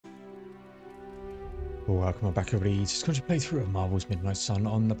Welcome back everybody. Just going to play through a Marvel's Midnight Sun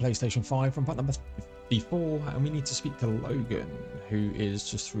on the PlayStation 5 from part number 54, and we need to speak to Logan, who is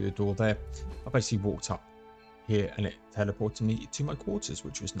just through the door there. I basically walked up here and it teleported me to my quarters,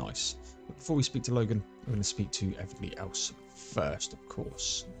 which was nice. But before we speak to Logan, we're going to speak to everybody else first, of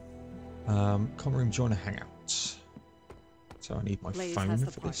course. Common room, join a hangout. So I need my phone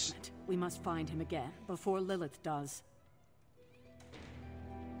for this. We must find him again before Lilith does.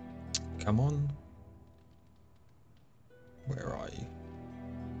 Come on. Where are you?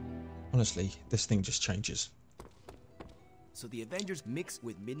 Honestly, this thing just changes. So the Avengers mix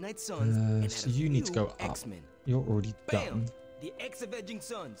with Midnight Suns and so you need to go up. X-Men. You're already Bam! done. The X-Avenging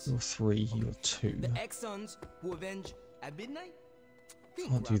Suns. You're 3, you're 2. The X-Suns who avenge at midnight?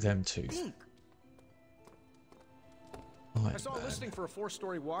 Think, Can't do them 2. Think. I saw a listing for a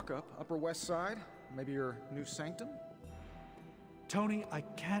 4-story walk-up, Upper West Side. Maybe your new sanctum? Tony, I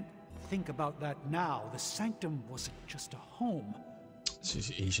can't think about that now. The sanctum wasn't just a home. It's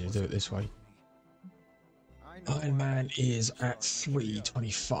just easier to do it this way. Iron Man is at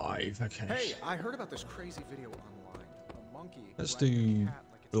 325. Okay. Hey, I heard about this crazy video online. A monkey. Let's do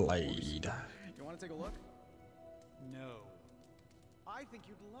Blade. You want to take a look? No. I think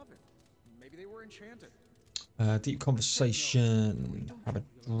you'd love it. Maybe they were enchanted. Deep conversation. Have a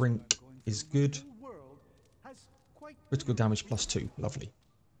drink is good. Critical damage +2. Lovely.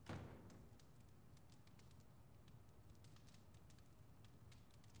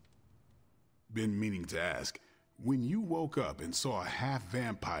 Been meaning to ask, when you woke up and saw a half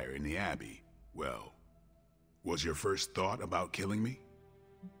vampire in the Abbey, well, was your first thought about killing me?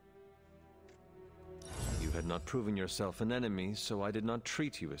 You had not proven yourself an enemy, so I did not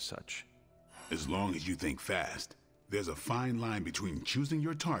treat you as such. As long as you think fast, there's a fine line between choosing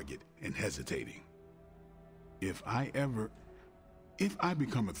your target and hesitating. If I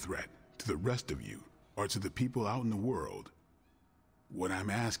become a threat to the rest of you, or to the people out in the world, what I'm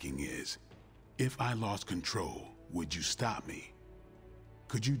asking is, if I lost control, would you stop me?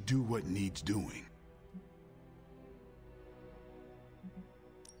 Could you do what needs doing?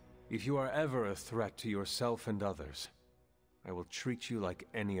 If you are ever a threat to yourself and others, I will treat you like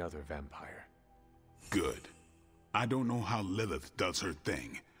any other vampire. Good. I don't know how Lilith does her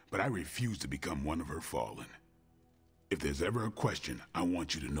thing, but I refuse to become one of her fallen. If there's ever a question, I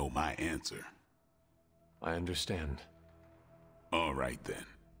want you to know my answer. I understand. All right then.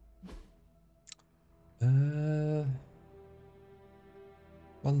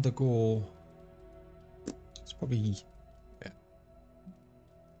 Wondergore. It's probably, yeah.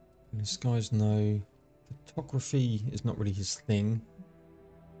 And this guy's no. Photography is not really his thing.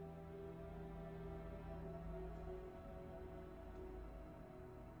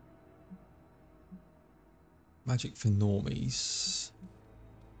 Magic for normies.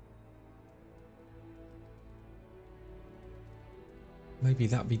 Maybe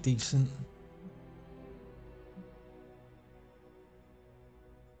that'd be decent.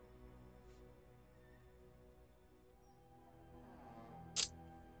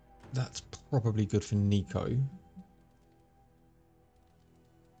 That's probably good for Nico.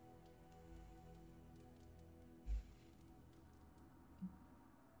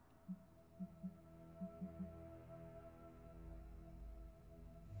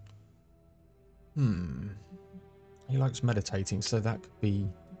 He likes meditating, so that could be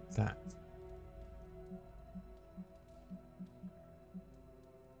that.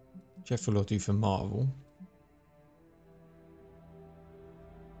 Jeff will do for Marvel.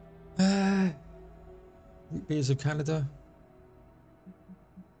 Root beers of Canada.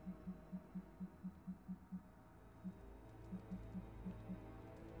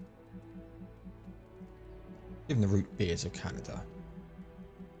 Give him the root beers of Canada.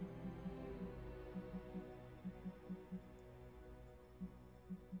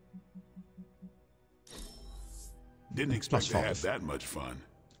 Didn't expect to have that much fun.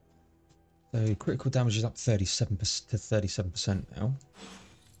 So critical damage is up 37% to 37% now.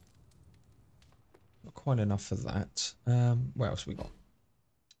 Not quite enough for that. What else we got?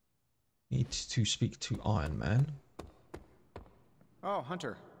 Need to speak to Iron Man. Oh,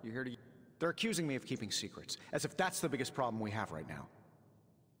 Hunter, you here to... They're accusing me of keeping secrets, as if that's the biggest problem we have right now.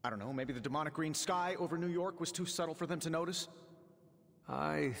 I don't know, maybe the demonic green sky over New York was too subtle for them to notice?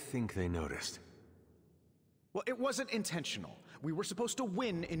 I think they noticed. Well, it wasn't intentional. We were supposed to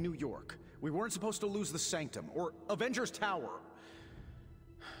win in New York. We weren't supposed to lose the Sanctum, or Avengers Tower.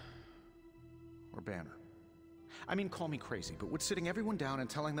 Or Banner. I mean, call me crazy, but would sitting everyone down and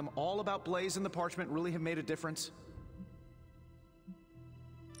telling them all about Blaze and the Parchment really have made a difference?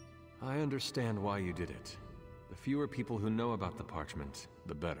 I understand why you did it. The fewer people who know about the Parchment,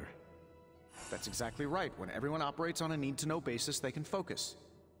 the better. That's exactly right. When everyone operates on a need-to-know basis, they can focus.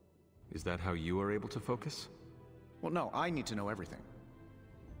 Is that how you are able to focus? Well, no, I need to know everything.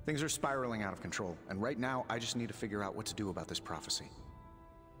 Things are spiraling out of control, and right now, I just need to figure out what to do about this prophecy.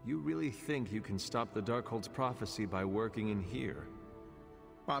 You really think you can stop the Darkhold's prophecy by working in here?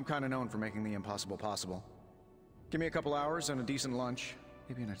 Well, I'm kind of known for making the impossible possible. Give me a couple hours and a decent lunch,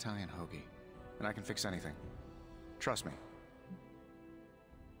 maybe an Italian hoagie, and I can fix anything. Trust me.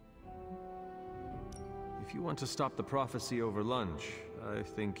 If you want to stop the prophecy over lunch, I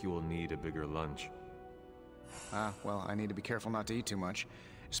think you will need a bigger lunch. Well, I need to be careful not to eat too much,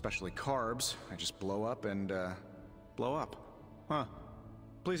 especially carbs. I just blow up and, blow up. Huh.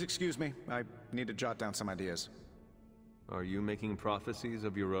 Please excuse me. I need to jot down some ideas. Are you making prophecies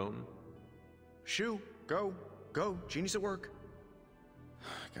of your own? Shoo, go, genius at work.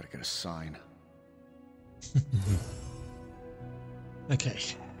 Gotta get a sign. Okay,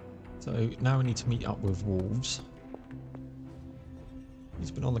 so now we need to meet up with Wolves.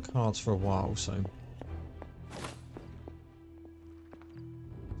 He's been on the cards for a while, so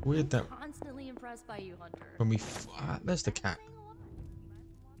weird that Constantly impressed by you, Hunter. when we there's the cat.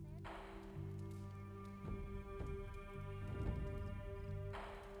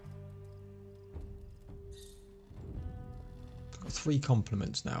 Got 3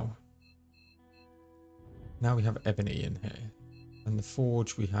 compliments now. Now we have Ebony in here. And the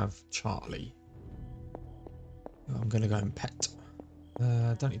Forge we have Charlie. I'm gonna go and pet.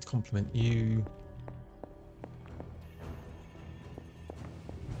 Don't need to compliment you.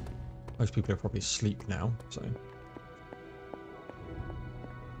 Most people are probably asleep now, so.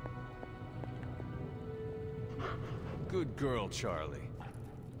 Good girl, Charlie.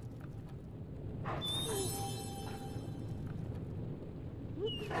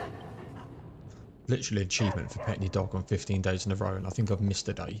 Literally achievement for petting your dog on 15 days in a row, and I think I've missed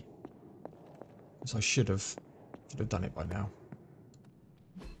a day. So I should have done it by now.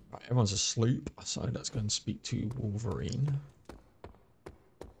 Right, everyone's asleep, so let's go and speak to Wolverine.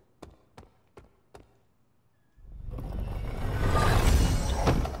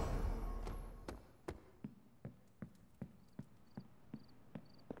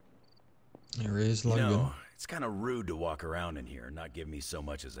 There he is, Logan. You know, it's kind of rude to walk around in here and not give me so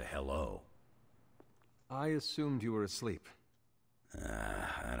much as a hello. I assumed you were asleep.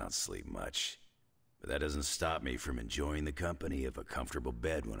 I don't sleep much. But that doesn't stop me from enjoying the company of a comfortable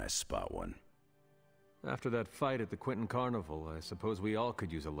bed when I spot one. After that fight at the Quentin Carnival, I suppose we all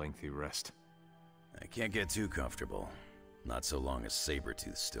could use a lengthy rest. I can't get too comfortable. Not so long as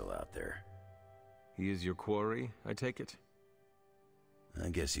Sabretooth's still out there. He is your quarry, I take it? I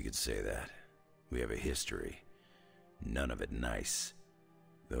guess you could say that. We have a history. None of it nice.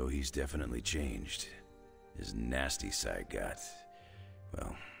 Though he's definitely changed. His nasty side got,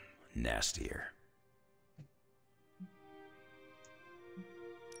 well, nastier.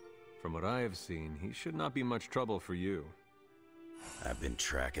 From what I have seen, he should not be much trouble for you. I've been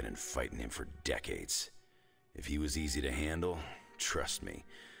tracking and fighting him for decades. If he was easy to handle, trust me,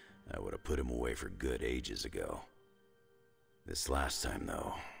 I would have put him away for good ages ago. This last time,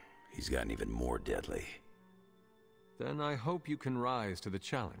 though, he's gotten even more deadly. Then I hope you can rise to the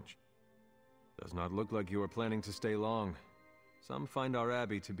challenge. Does not look like you are planning to stay long. Some find our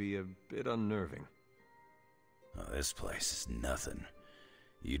abbey to be a bit unnerving. Oh, this place is nothing.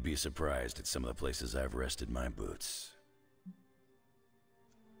 You'd be surprised at some of the places I've rested my boots.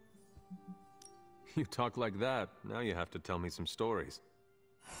 You talk like that, now you have to tell me some stories.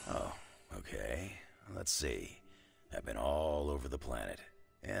 Oh, okay. Let's see. I've been all over the planet.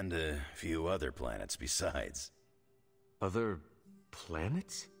 And a few other planets besides. Other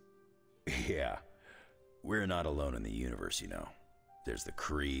planets? Yeah. We're not alone in the universe, you know. There's the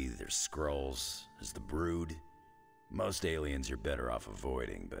Kree, there's Skrulls, there's the Brood. Most aliens you're better off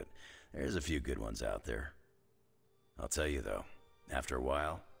avoiding, but there's a few good ones out there. I'll tell you though, after a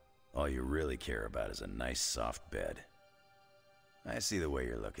while, all you really care about is a nice soft bed. I see the way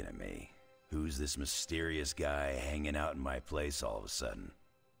you're looking at me. Who's this mysterious guy hanging out in my place all of a sudden?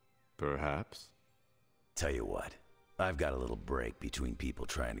 Perhaps. Tell you what, I've got a little break between people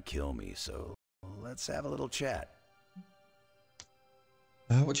trying to kill me, so let's have a little chat.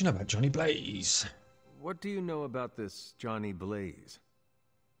 What do you know about Johnny Blaze? What do you know about this Johnny Blaze?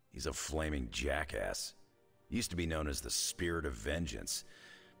 He's a flaming jackass. Used to be known as the Spirit of Vengeance,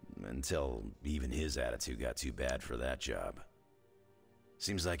 until even his attitude got too bad for that job.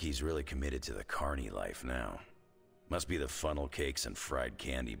 Seems like he's really committed to the carny life now. Must be the funnel cakes and fried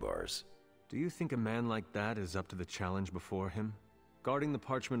candy bars. Do you think a man like that is up to the challenge before him? Guarding the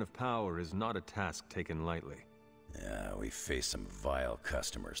Parchment of Power is not a task taken lightly. Yeah, we faced some vile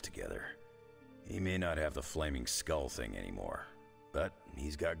customers together. He may not have the flaming skull thing anymore, but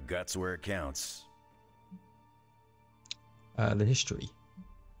he's got guts where it counts. The history.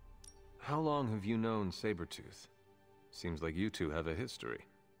 How long have you known Sabretooth? Seems like you two have a history.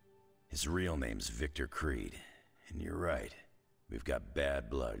 His real name's Victor Creed, and you're right. We've got bad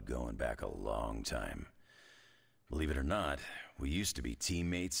blood going back a long time. Believe it or not, we used to be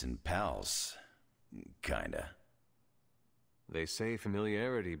teammates and pals. Kinda. They say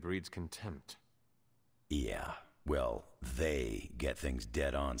familiarity breeds contempt. Yeah, well, they get things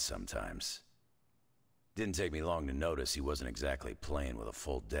dead on sometimes. Didn't take me long to notice he wasn't exactly playing with a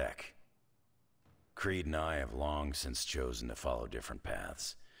full deck. Creed and I have long since chosen to follow different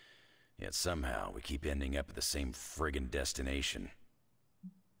paths. Yet somehow we keep ending up at the same friggin' destination.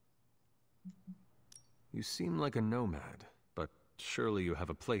 You seem like a nomad, but surely you have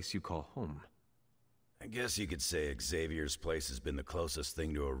a place you call home. I guess you could say Xavier's place has been the closest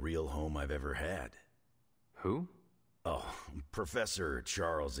thing to a real home I've ever had. Who? Oh, Professor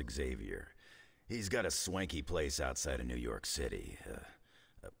Charles Xavier. He's got a swanky place outside of New York City.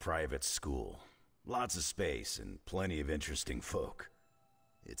 A private school. Lots of space and plenty of interesting folk.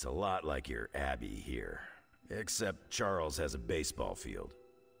 It's a lot like your Abbey here, except Charles has a baseball field.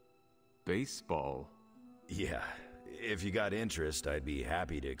 Baseball? Yeah, if you got interest, I'd be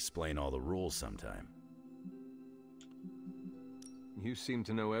happy to explain all the rules sometime. You seem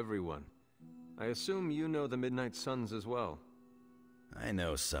to know everyone. I assume you know the Midnight Suns as well. I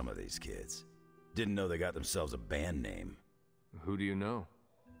know some of these kids. Didn't know they got themselves a band name. Who do you know?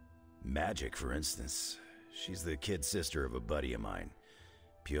 Magic, for instance. She's the kid sister of a buddy of mine,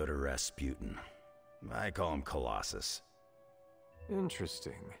 Pyotr Rasputin. I call him Colossus.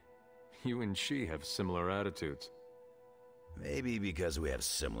 Interesting. You and she have similar attitudes. Maybe because we have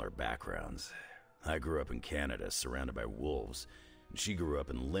similar backgrounds. I grew up in Canada, surrounded by wolves. And she grew up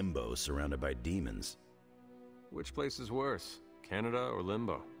in Limbo, surrounded by demons. Which place is worse, Canada or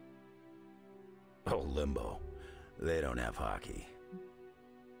Limbo? Oh, Limbo. They don't have hockey.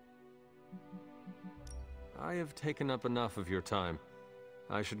 I have taken up enough of your time.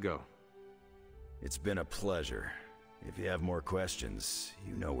 I should go. It's been a pleasure. If you have more questions,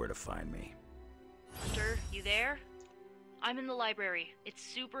 you know where to find me. Hunter, you there? I'm in the library. It's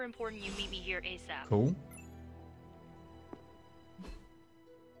super important you meet me here ASAP. Cool.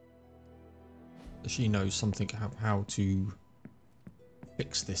 She knows something how to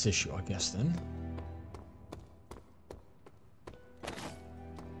fix this issue, I guess, then.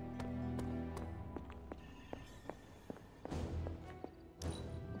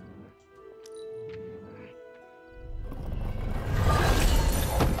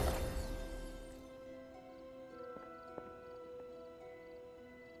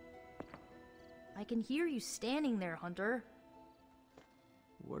 I can hear you standing there, Hunter.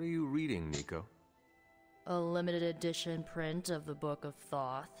 What are you reading, Nico? A limited edition print of the Book of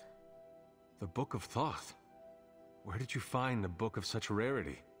Thoth. The Book of Thoth? Where did you find a book of such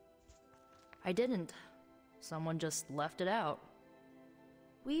rarity? I didn't. Someone just left it out.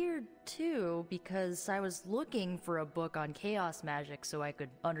 Weird, too, because I was looking for a book on chaos magic so I could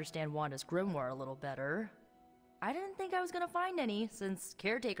understand Wanda's grimoire a little better. I didn't think I was gonna find any, since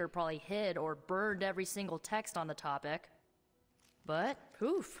Caretaker probably hid or burned every single text on the topic. But,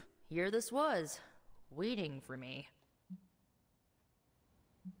 poof, here this was, waiting for me.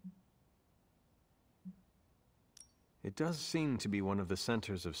 It does seem to be one of the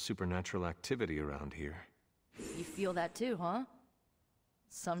centers of supernatural activity around here. You feel that too, huh?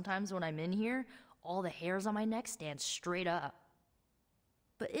 Sometimes when I'm in here, all the hairs on my neck stand straight up.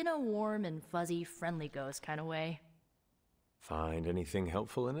 But in a warm and fuzzy, friendly ghost kind of way. Find anything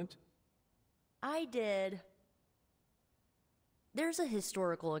helpful in it? I did. There's a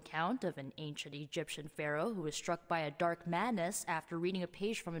historical account of an ancient Egyptian pharaoh who was struck by a dark madness after reading a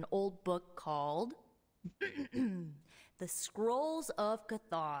page from an old book called The Scrolls of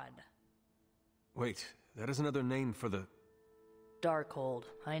Chthon. Wait, that is another name for the... Darkhold,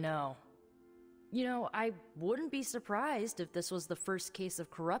 I know. You know, I wouldn't be surprised if this was the first case of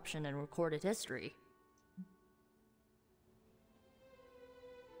corruption in recorded history.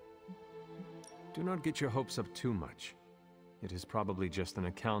 Do not get your hopes up too much. It is probably just an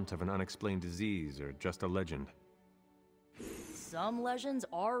account of an unexplained disease or just a legend. Some legends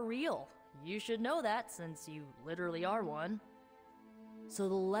are real. You should know that since you literally are one. So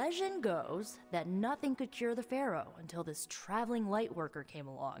the legend goes that nothing could cure the pharaoh until this traveling light worker came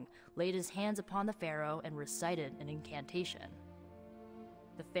along, laid his hands upon the pharaoh, and recited an incantation.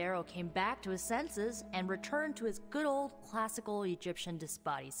 The pharaoh came back to his senses and returned to his good old classical Egyptian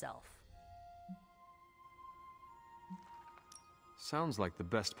disbody self. Sounds like the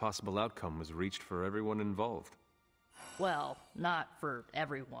best possible outcome was reached for everyone involved. Well, not for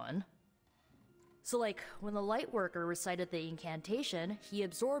everyone. So like, when the Lightworker recited the incantation, he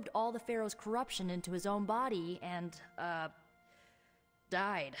absorbed all the Pharaoh's corruption into his own body and,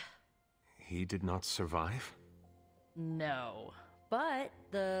 died. He did not survive? No. But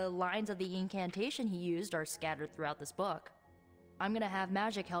the lines of the incantation he used are scattered throughout this book. I'm gonna have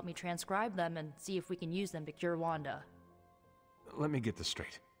Magic help me transcribe them and see if we can use them to cure Wanda. Let me get this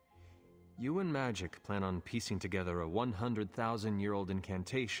straight. You and Magic plan on piecing together a 100,000-year-old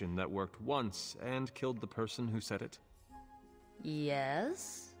incantation that worked once and killed the person who said it?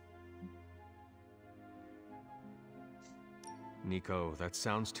 Yes? Nico, that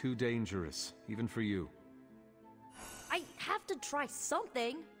sounds too dangerous, even for you. I have to try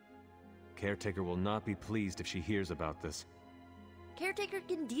something! Caretaker will not be pleased if she hears about this. Caretaker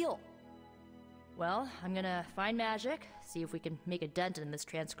can deal. Well, I'm gonna find Magic, see if we can make a dent in this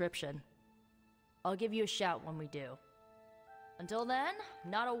transcription. I'll give you a shout when we do. Until then,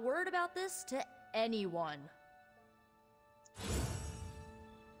 not a word about this to anyone.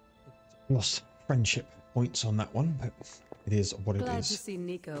 Lost friendship points on that one, but it is what it Glad is. to see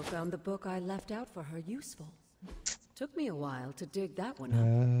Nico found the book I left out for her useful. Took me a while to dig that one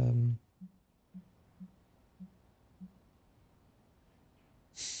up.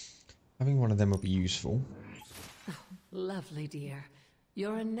 Having one of them will be useful. Oh, lovely, dear.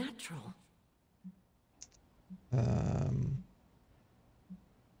 You're a natural.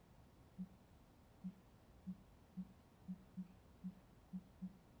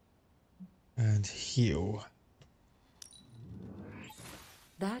 And heal.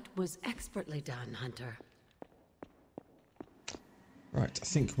 That was expertly done, Hunter. Right, I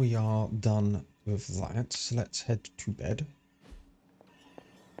think we are done with that. So let's head to bed.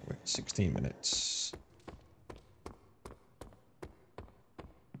 Wait, 16 minutes.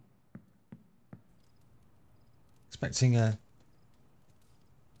 Expecting a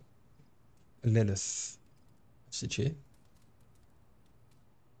Lilith message here.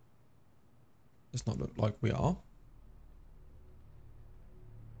 Does not look like we are.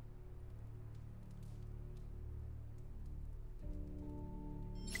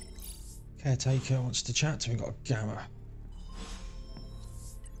 Caretaker wants to chat, so we got a Gamma.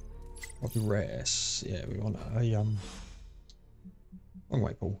 Probably rares. Yeah, we want a wrong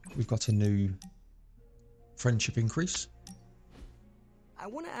way, Paul. We've got a new friendship increase. I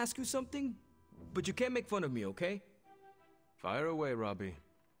want to ask you something, but you can't make fun of me, okay? Fire away, Robbie.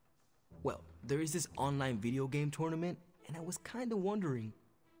 Well, there is this online video game tournament, and I was kind of wondering,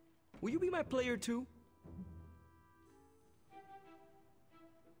 will you be my player too?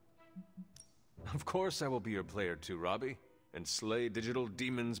 Of course I will be your player too, Robbie, and slay digital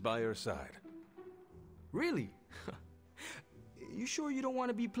demons by your side. Really? You sure you don't want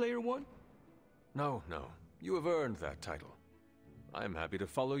to be player one? No, no. You have earned that title. I am happy to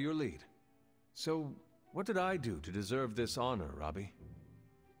follow your lead. So, what did I do to deserve this honor, Robbie?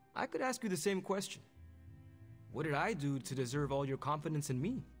 I could ask you the same question. What did I do to deserve all your confidence in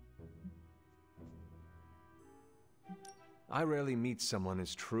me? I rarely meet someone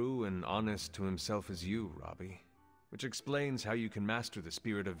as true and honest to himself as you, Robbie. Which explains how you can master the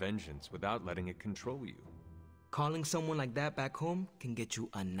spirit of vengeance without letting it control you. Calling someone like that back home can get you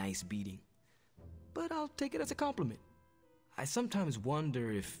a nice beating. But I'll take it as a compliment. I sometimes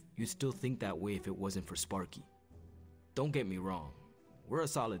wonder if you'd still think that way if it wasn't for Sparky. Don't get me wrong. We're a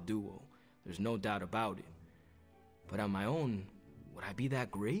solid duo. There's no doubt about it. But on my own, would I be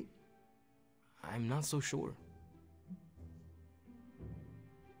that great? I'm not so sure.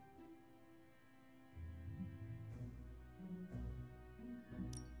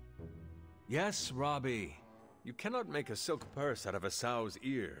 Yes, Robbie. You cannot make a silk purse out of a sow's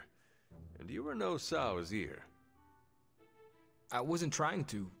ear. And you are no sow's ear. I wasn't trying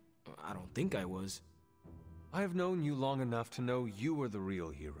to. I don't think I was. I have known you long enough to know you were the real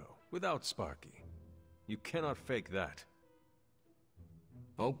hero, without Sparky. You cannot fake that.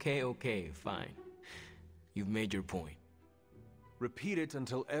 Okay, fine. You've made your point. Repeat it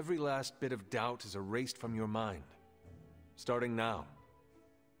until every last bit of doubt is erased from your mind. Starting now.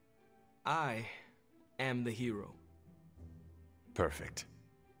 I am the hero. Perfect.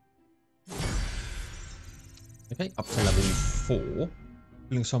 Okay, up to level 4.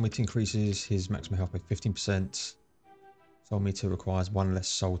 Healing soul meter increases his maximum health by 15%. Soul meter requires 1 less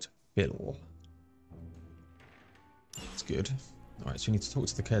soul to fill. That's good. Alright, so we need to talk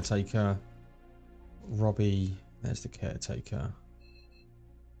to the caretaker. Robbie, there's the caretaker.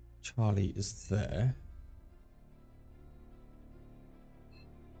 Charlie is there.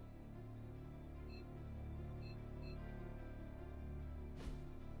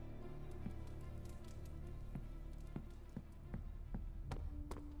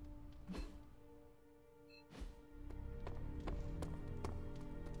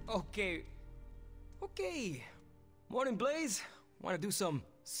 Okay. Okay. Morning, Blaze. Want to do some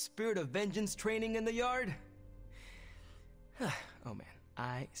Spirit of Vengeance training in the yard? Oh man,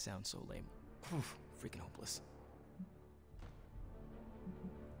 I sound so lame. Freaking hopeless.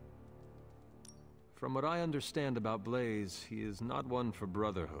 From what I understand about Blaze, he is not one for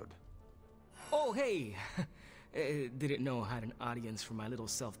brotherhood. Oh, hey! Didn't know I had an audience for my little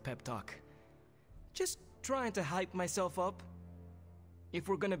self-pep talk. Just trying to hype myself up. If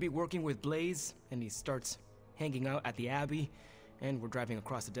we're gonna be working with Blaze, and he starts hanging out at the Abbey, and we're driving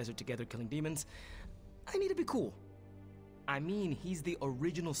across the desert together killing demons, I need to be cool. I mean, he's the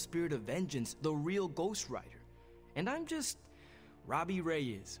original Spirit of Vengeance, the real Ghost Rider. And I'm just Robbie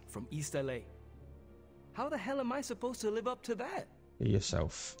Reyes from East LA. How the hell am I supposed to live up to that? Be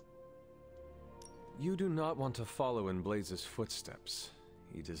yourself. You do not want to follow in Blaze's footsteps.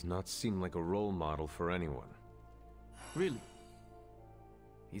 He does not seem like a role model for anyone. Really?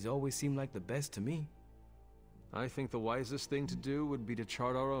 He's always seemed like the best to me. I think the wisest thing to do would be to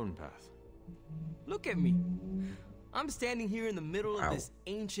chart our own path. Look at me. I'm standing here in the middle of this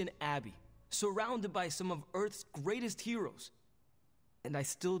ancient abbey, surrounded by some of Earth's greatest heroes. And I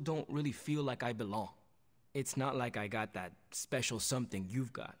still don't really feel like I belong. It's not like I got that special something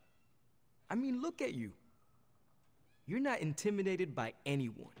you've got. I mean, look at you. You're not intimidated by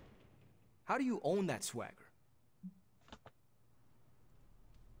anyone. How do you own that swagger?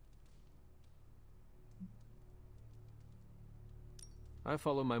 I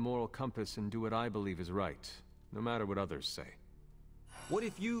follow my moral compass and do what I believe is right, no matter what others say. What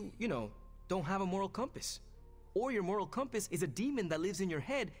if you don't have a moral compass? Or your moral compass is a demon that lives in your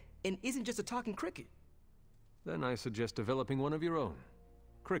head and isn't just a talking cricket? Then I suggest developing one of your own.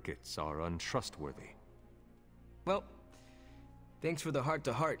 Crickets are untrustworthy. Well, thanks for the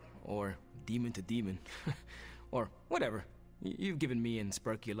heart-to-heart, or demon-to-demon, or whatever. You've given me and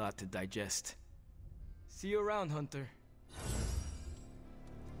Sparky a lot to digest. See you around, Hunter.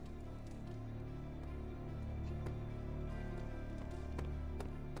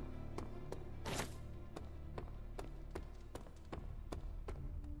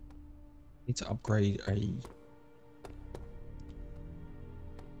 Need to upgrade a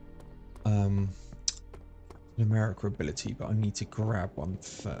numerical ability, but I need to grab one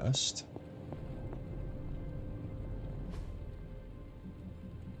first.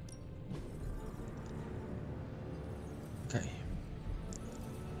 Okay.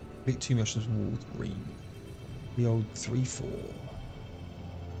 Complete 2 missions in Wall 3. The old 3-4.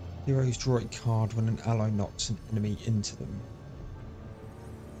 Heroes draw a card when an ally knocks an enemy into them.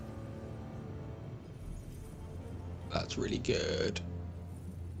 That's really good.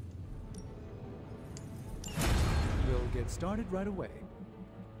 We'll get started right away.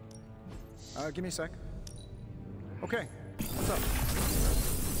 Give me a sec. Okay, what's up?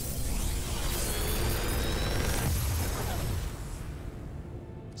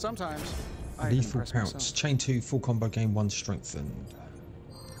 Sometimes I can Lethal impress Pounce. myself. Chain 2, full combo, gain 1 strengthened.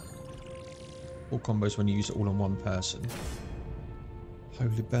 All combos when you use it all on one person.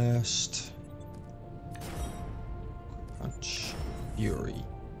 Holy Burst. Punch. Fury.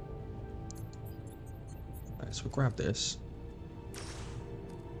 Right, so we'll grab this.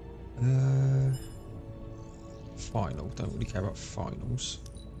 Final. Don't really care about finals.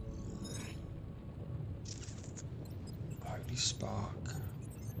 Holy Spark.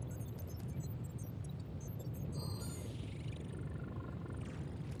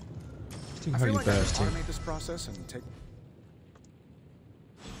 I Holy feel like I Burst can here. automate this process and take...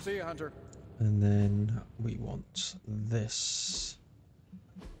 See ya, Hunter. And then we want this.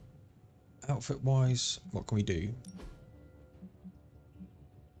 Outfit wise, what can we do?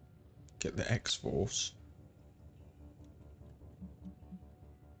 Get the X-Force.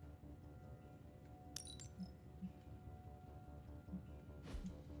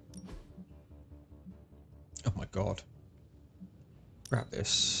 Oh my god. Grab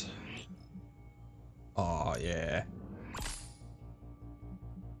this. Oh yeah.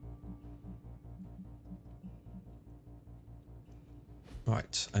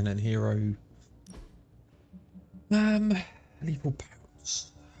 Right, and then hero. Lethal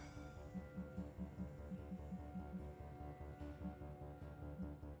Pounce.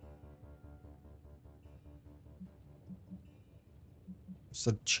 It's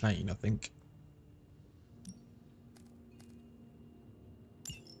a chain, I think.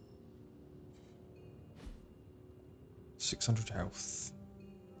 .600 health.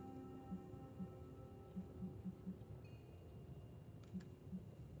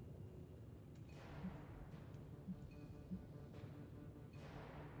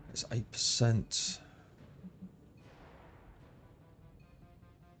 It's 8%.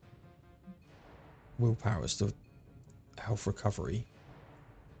 willpower is the health recovery.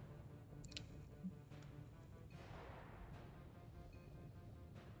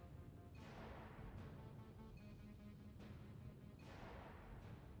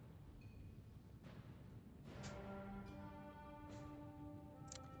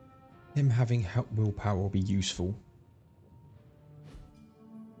 Him having willpower will be useful.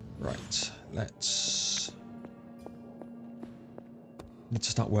 Right, let's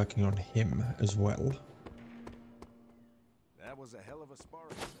start working on him as well. That was a hell of a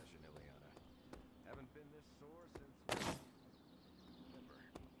sparring session, Ileana. Haven't been this sore since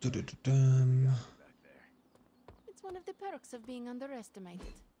It's one of the perks of being underestimated.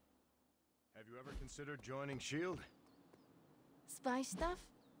 Have you ever considered joining S.H.I.E.L.D.? Spy stuff?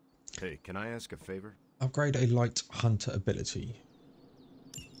 Hey, can I ask a favor? Upgrade a light hunter ability.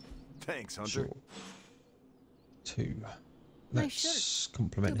 Thanks, Hunter. Sure. 2. My Let's shirt.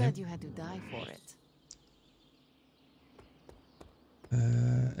 compliment Too him. bad you had to die for it.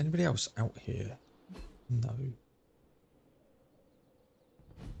 Anybody else out here? No.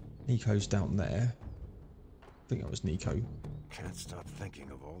 Nico's down there. I think that was Nico. Can't stop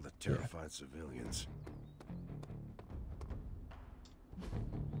thinking of all the terrified civilians.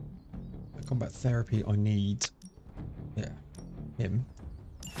 Combat therapy, I need. Yeah, him.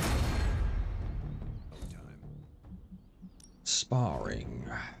 Sparring.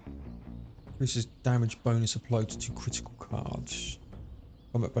 Increases damage bonus applied to 2 critical cards.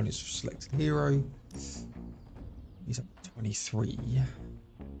 Combat bonus for selected hero. He's up to 23.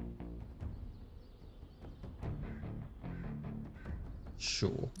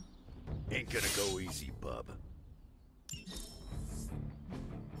 Sure. Ain't gonna go easy, bub.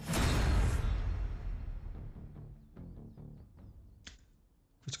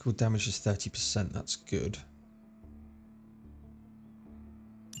 Critical damage is 30%, that's good.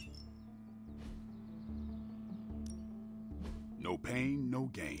 No pain, no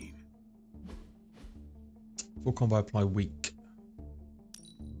gain. Full combo apply weak.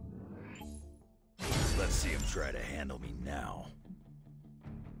 Let's see him try to handle me now.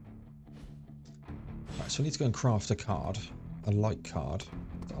 Right, so I need to go and craft a card. A light card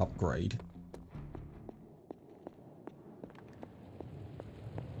to upgrade.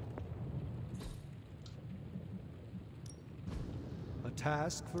 A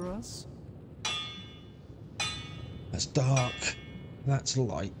task for us? That's dark. That's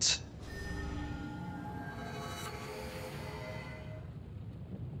light.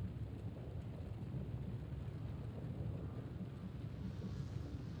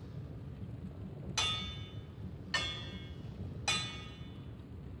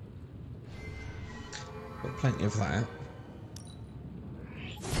 Got plenty of that.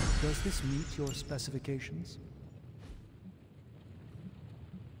 Does this meet your specifications?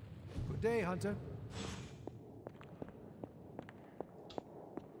 Good day, Hunter.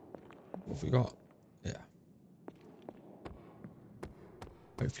 What have we got? Yeah.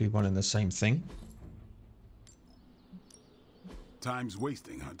 Hopefully one and the same thing. Time's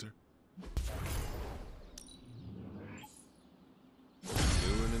wasting, Hunter.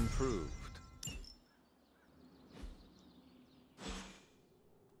 New and improved.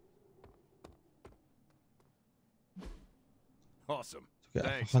 Awesome. So get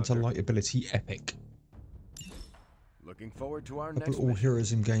Thanks, a hunter Hunter. light ability epic. Looking forward to our Double next all mission.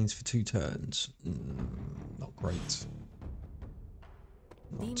 heroism gains for 2 turns. Not great.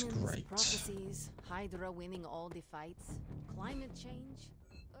 Not Demons, great. prophecies, Hydra winning all the fights, climate change,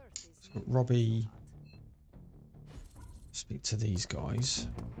 Earth is So Robbie. Speak to these guys.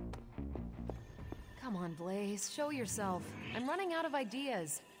 Come on, Blaze, show yourself. I'm running out of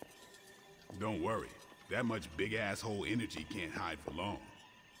ideas. Don't worry. That much big asshole energy can't hide for long.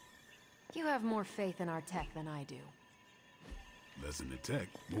 You have more faith in our tech than I do. Less in the tech,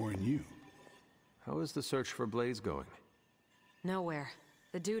 more in you. How is the search for Blaze going? Nowhere.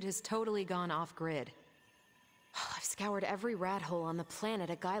 The dude has totally gone off-grid. I've scoured every rat hole on the planet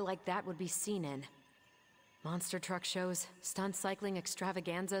a guy like that would be seen in. Monster truck shows, stunt cycling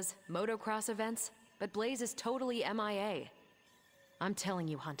extravaganzas, motocross events, but Blaze is totally MIA. I'm telling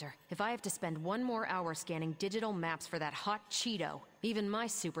you, Hunter, if I have to spend 1 more hour scanning digital maps for that hot Cheeto, even my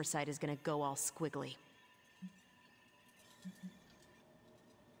super sight is gonna go all squiggly.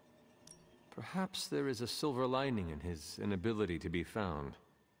 Perhaps there is a silver lining in his inability to be found.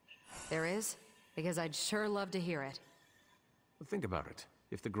 There is? Because I'd sure love to hear it. Think about it.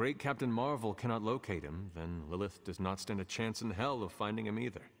 If the great Captain Marvel cannot locate him, then Lilith does not stand a chance in hell of finding him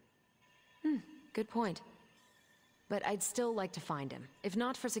either. Good point. But I'd still like to find him. If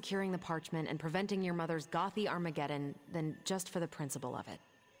not for securing the parchment and preventing your mother's gothy Armageddon, then just for the principle of it.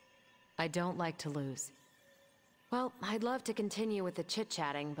 I don't like to lose. Well, I'd love to continue with the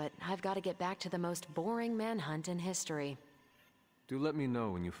chit-chatting, but I've got to get back to the most boring manhunt in history. Do let me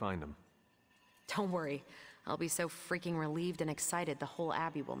know when you find him. Don't worry. I'll be so freaking relieved and excited the whole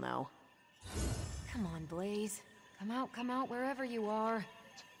Abbey will know. Come on, Blaze. Come out, wherever you are.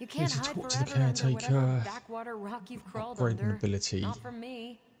 You can't hide talk to the forever under whatever caretaker. backwater rock you've crawled Upgrade under. mobility. Not from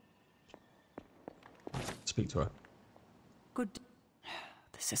me. Speak to her. Good.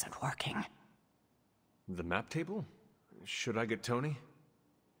 This isn't working. The map table? Should I get Tony?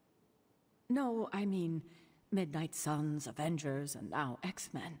 No, I mean Midnight Suns, Avengers, and now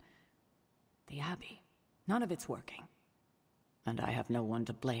X-Men. The Abbey. None of it's working. And I have no one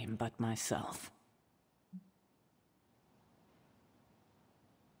to blame but myself.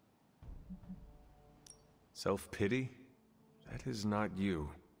 Self-pity? That is not you.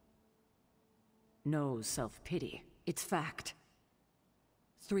 No self-pity. It's fact.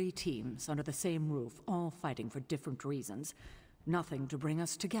 3 teams under the same roof, all fighting for different reasons. Nothing to bring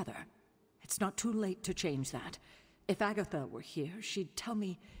us together. It's not too late to change that. If Agatha were here, she'd tell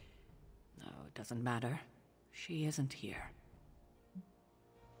me... No, it doesn't matter. She isn't here.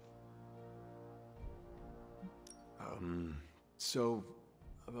 So...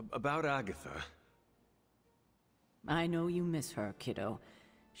 about Agatha. I know you miss her, kiddo.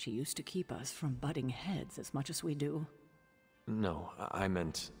 She used to keep us from butting heads as much as we do. No, I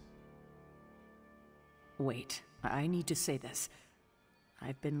meant... Wait, I need to say this.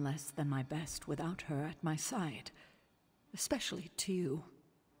 I've been less than my best without her at my side. Especially to you.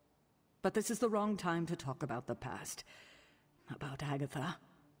 But this is the wrong time to talk about the past. About Agatha.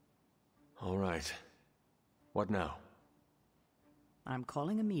 All right. What now? I'm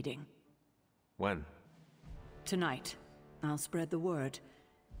calling a meeting. When? Tonight. I'll spread the word.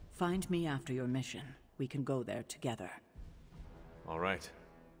 Find me after your mission. We can go there together. All right.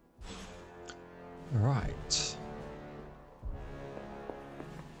 All right.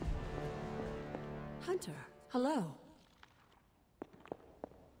 Hunter, hello.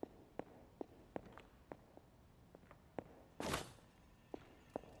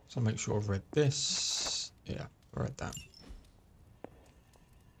 So make sure I've read this. Yeah, I read that.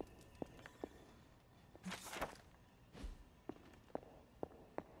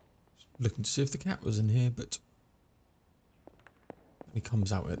 Looking to see if the cat was in here, but he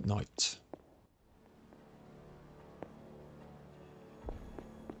comes out at night.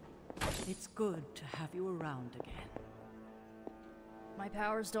 It's good to have you around again. My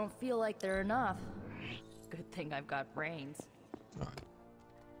powers don't feel like they're enough. Good thing I've got brains. Right.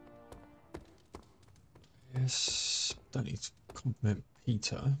 Yes, don't need to compliment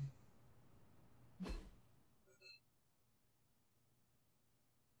Peter.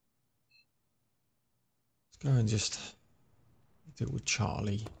 Let's go and just deal with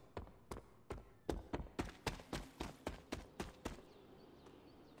Charlie.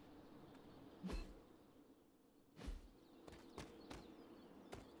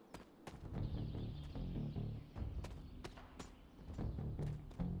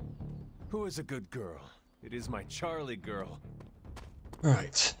 Who is a good girl? It is my Charlie girl.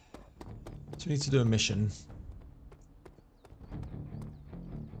 Right. So we need to do a mission.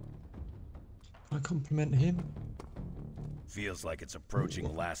 Can I compliment him? Feels like it's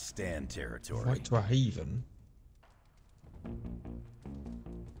approaching last stand territory. Right to a haven.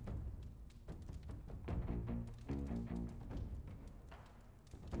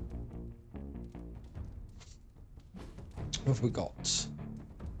 What have we got?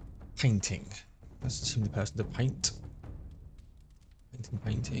 Painting. Doesn't seem the person to paint.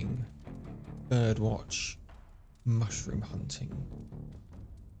 Painting. Bird watch. Mushroom hunting.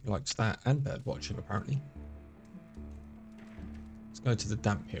 He likes that and bird watching apparently. Let's go to the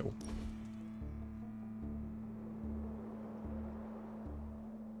damp hill.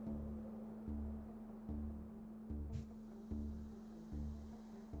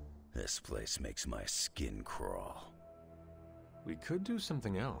 This place makes my skin crawl. We could do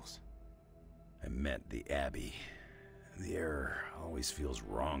something else. I meant the Abbey. The air always feels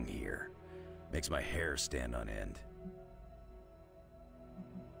wrong here. Makes my hair stand on end.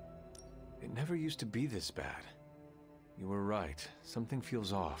 It never used to be this bad. You were right. Something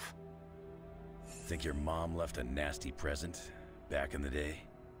feels off. Think your mom left a nasty present back in the day?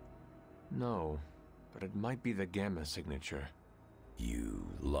 No, but it might be the Gamma signature. You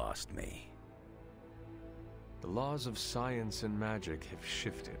lost me. The laws of science and magic have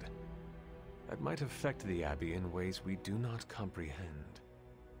shifted. That might affect the Abbey in ways we do not comprehend.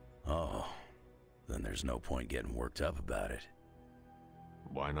 Oh, then there's no point getting worked up about it.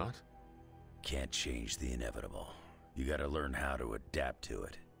 Why not? Can't change the inevitable. You gotta learn how to adapt to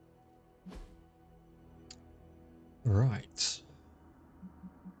it. Right.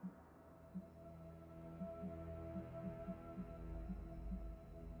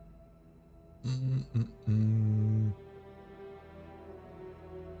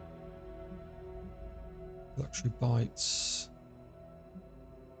 Luxury bites.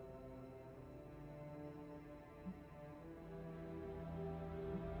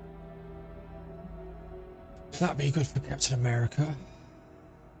 That'd be good for Captain America.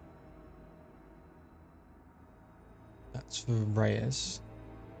 That's for Reyes.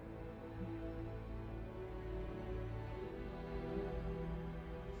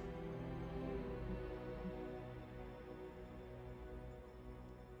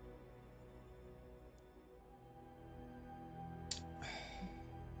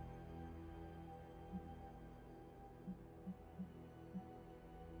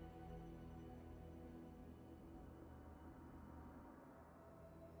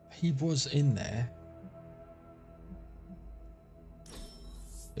 He was in there.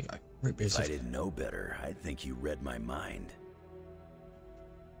 There you go. Rip If I didn't know better, I'd think you read my mind.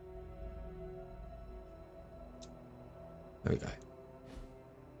 There we go.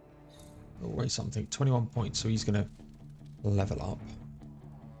 Always something. 21 points, so he's going to level up.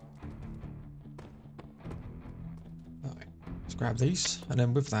 Alright, let's grab these. And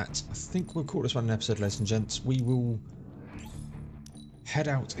then with that, I think we'll call this one an episode, ladies and gents. We will head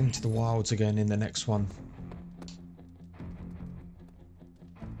out into the wilds again in the next one.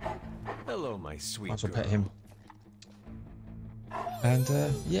 Hello, my sweet Might as well girl. pet him.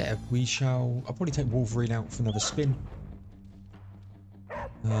 And yeah, we shall. I'll probably take Wolverine out for another spin.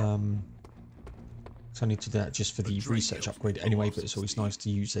 So I need to do that just for the research upgrade anyway, but it's always nice to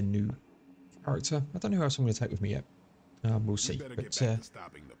use a new character. I don't know who else I'm going to take with me yet. We'll see. But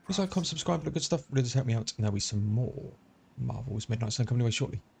please like, comment, subscribe, look good stuff. Really does help me out. And there'll be some more Marvel's Midnight Sun coming away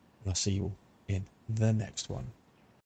shortly. And I'll see you all in the next one.